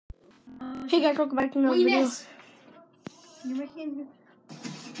Hey guys, welcome back to another video. You're making...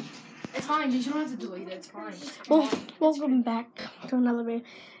 It's fine, you don't have to delete it, it's fine. Well, welcome back to another video.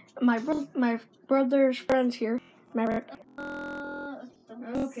 My brother's friends here. Maverick.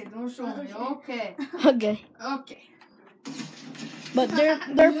 Okay, don't show me. Okay. Okay. Okay. But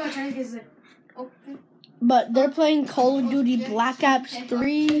they're playing Call of Duty Black Ops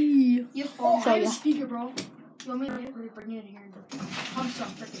 3. Oh, I have yeah. a speaker, bro. You want me to bring it here? I'm some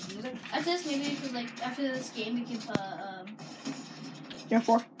freaking music. After this, maybe because like after this game, we can put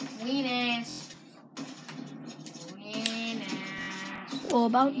Therefore. Weenus. Well,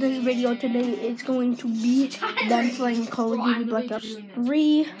 about this video today, it's going to be them playing Call of Duty Black Ops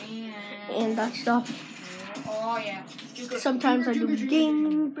 3 and that stuff. Oh, yeah. Sometimes I do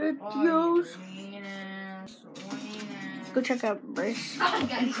gaming videos. Go check out Bryce.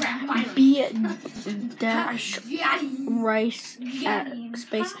 B-Rice at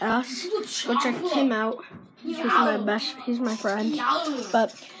Space S. Go check him out. He's my friend.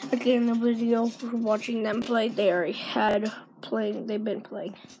 But at the end of the video, we're watching them play. They've been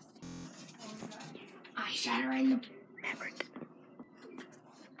playing. I shot her in the... Maverick.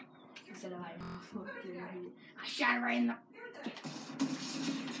 I shot her in the...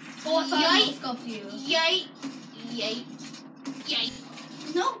 Oh, I thought I scoped you. Yay! Yay! Yay!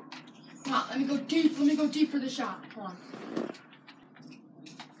 No. Come on, let me go deep. Let me go deep for the shot. Hold on.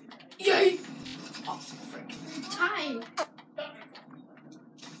 Yay! Oh, frick. Tie.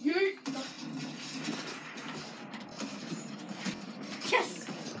 Yay! Yes.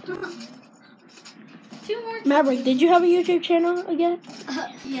 2 more. Maverick, did you have a YouTube channel again?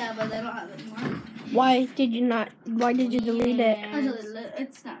 Yeah, but I don't have it anymore. Why did you not? Why did you delete it?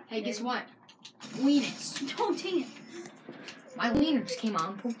 It's not. Hey, guess what? Wieners. Don't dang it. My wiener just came out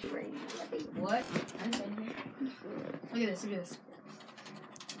and poked it right. What? I didn't say anything. Look at this. Look at this.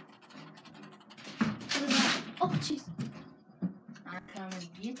 What is that? Oh, jeez. I'm coming,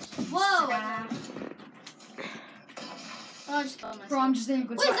 bitch. Whoa. Oh, I just fell myself. Bro, I'm just in a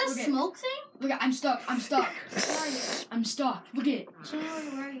good Wait, spot. is that Look a at- smoke thing? Look at, I'm stuck. I'm stuck. Where are you? I'm stuck. Look at it.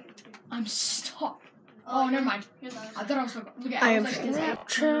 Where are you? I'm stuck. Oh, never mind. You're the other I side. thought I was stuck. Look at I I have was like, this app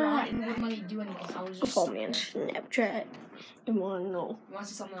turned on and it wouldn't let me do anything. I was just Follow stuck. me on Snapchat. You wanna know? You want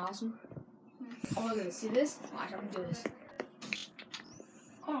to see something awesome? Oh, look at this. See this? Watch, I'm gonna do this.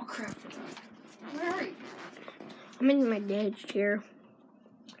 Oh, crap. Where are you? I'm in my dad's chair.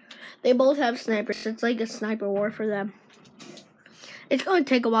 They both have snipers. It's like a sniper war for them. It's going to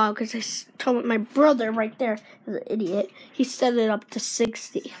take a while because I told my brother right there is an idiot. He set it up to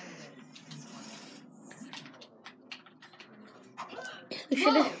 60.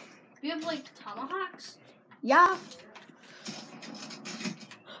 Whoa. You have like tomahawks? Yeah.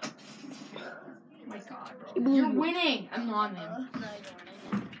 Oh my god, bro. He blew You're you. winning. I'm not, man. No, you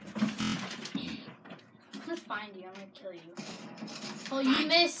don't. I'm gonna find you. I'm gonna kill you. Oh, you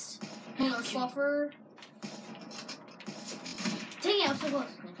missed. Hold on, Swaffer. Dang it, I was so close.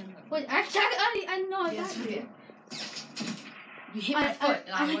 Wait, actually, I know I got Yes, you. okay. You hit my foot.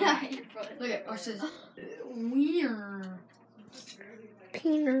 And I went back. hit your foot. Look at watch this. Wiener.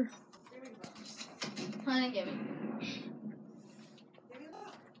 Peter. I didn't get me.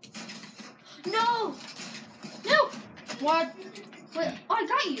 No! No! What? Wait, oh, I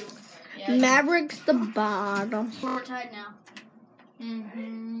got you. Yeah, Maverick's the bottom. We're tied now.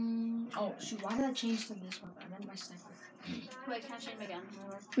 Oh, shoot. Why did I change to this one? I meant my sniper. Wait, can I change my gun?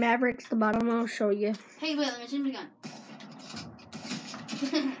 Maverick's the bottom. I'll show you. Hey, wait, let me change my gun.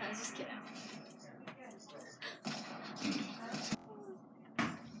 I was just kidding.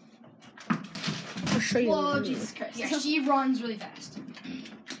 I'll show you. Whoa, Jesus Christ. Yeah, she runs really fast.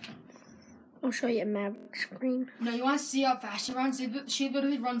 I'll show you Maverick's screen. No, you want to see how fast she runs? She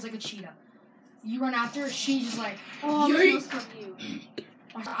literally runs like a cheetah. You run after her, she's just like, Oh, I'm yeet. supposed to you.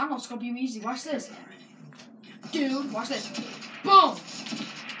 Watch, I'm gonna scope you easy. Watch this. Dude, watch this. Boom!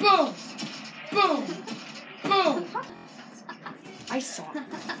 Boom! Boom! Boom! I saw it.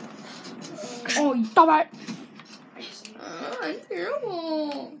 Oh, stop it. I'm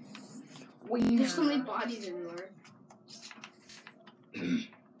terrible. Wait, There's so many bodies everywhere.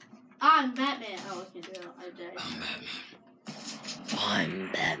 I'm Batman. Oh, I can't do that. I died. I'm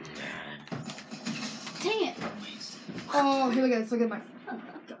Batman. Dang it. Oh, here, look at this. Look at my.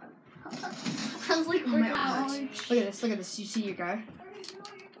 I was like, Oh my freaking out. arms. Look at this. Look at this. You see your guy?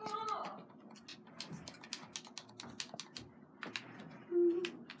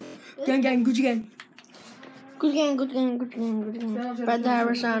 Gang, gang, Gucci gang. Good game, good game, good game, good game. Brother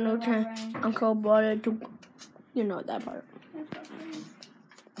Harrison, Uncle Brother, you know that part.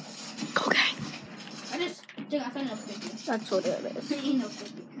 Go gang. I just, I thought no 50. That's what it is. No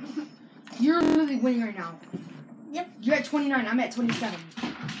 50. You're literally winning right now. Yep. You're at 29. I'm at 27.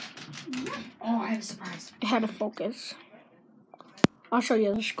 Oh, I have a surprise. I had to focus. I'll show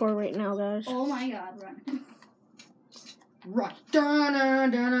you the score right now, guys. Oh my god, run. Right.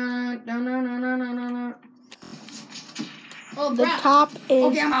 Da-na-na-na-na-na-na-na-na-na. Oh, The crap. top is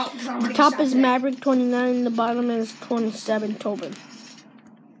Okay, I'm out. 'cause I don't wanna the get top shot is today. Maverick 29. The bottom is 27 Tobin.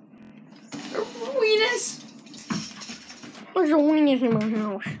 Weenus. Where's your weenus in my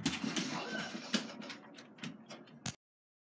house?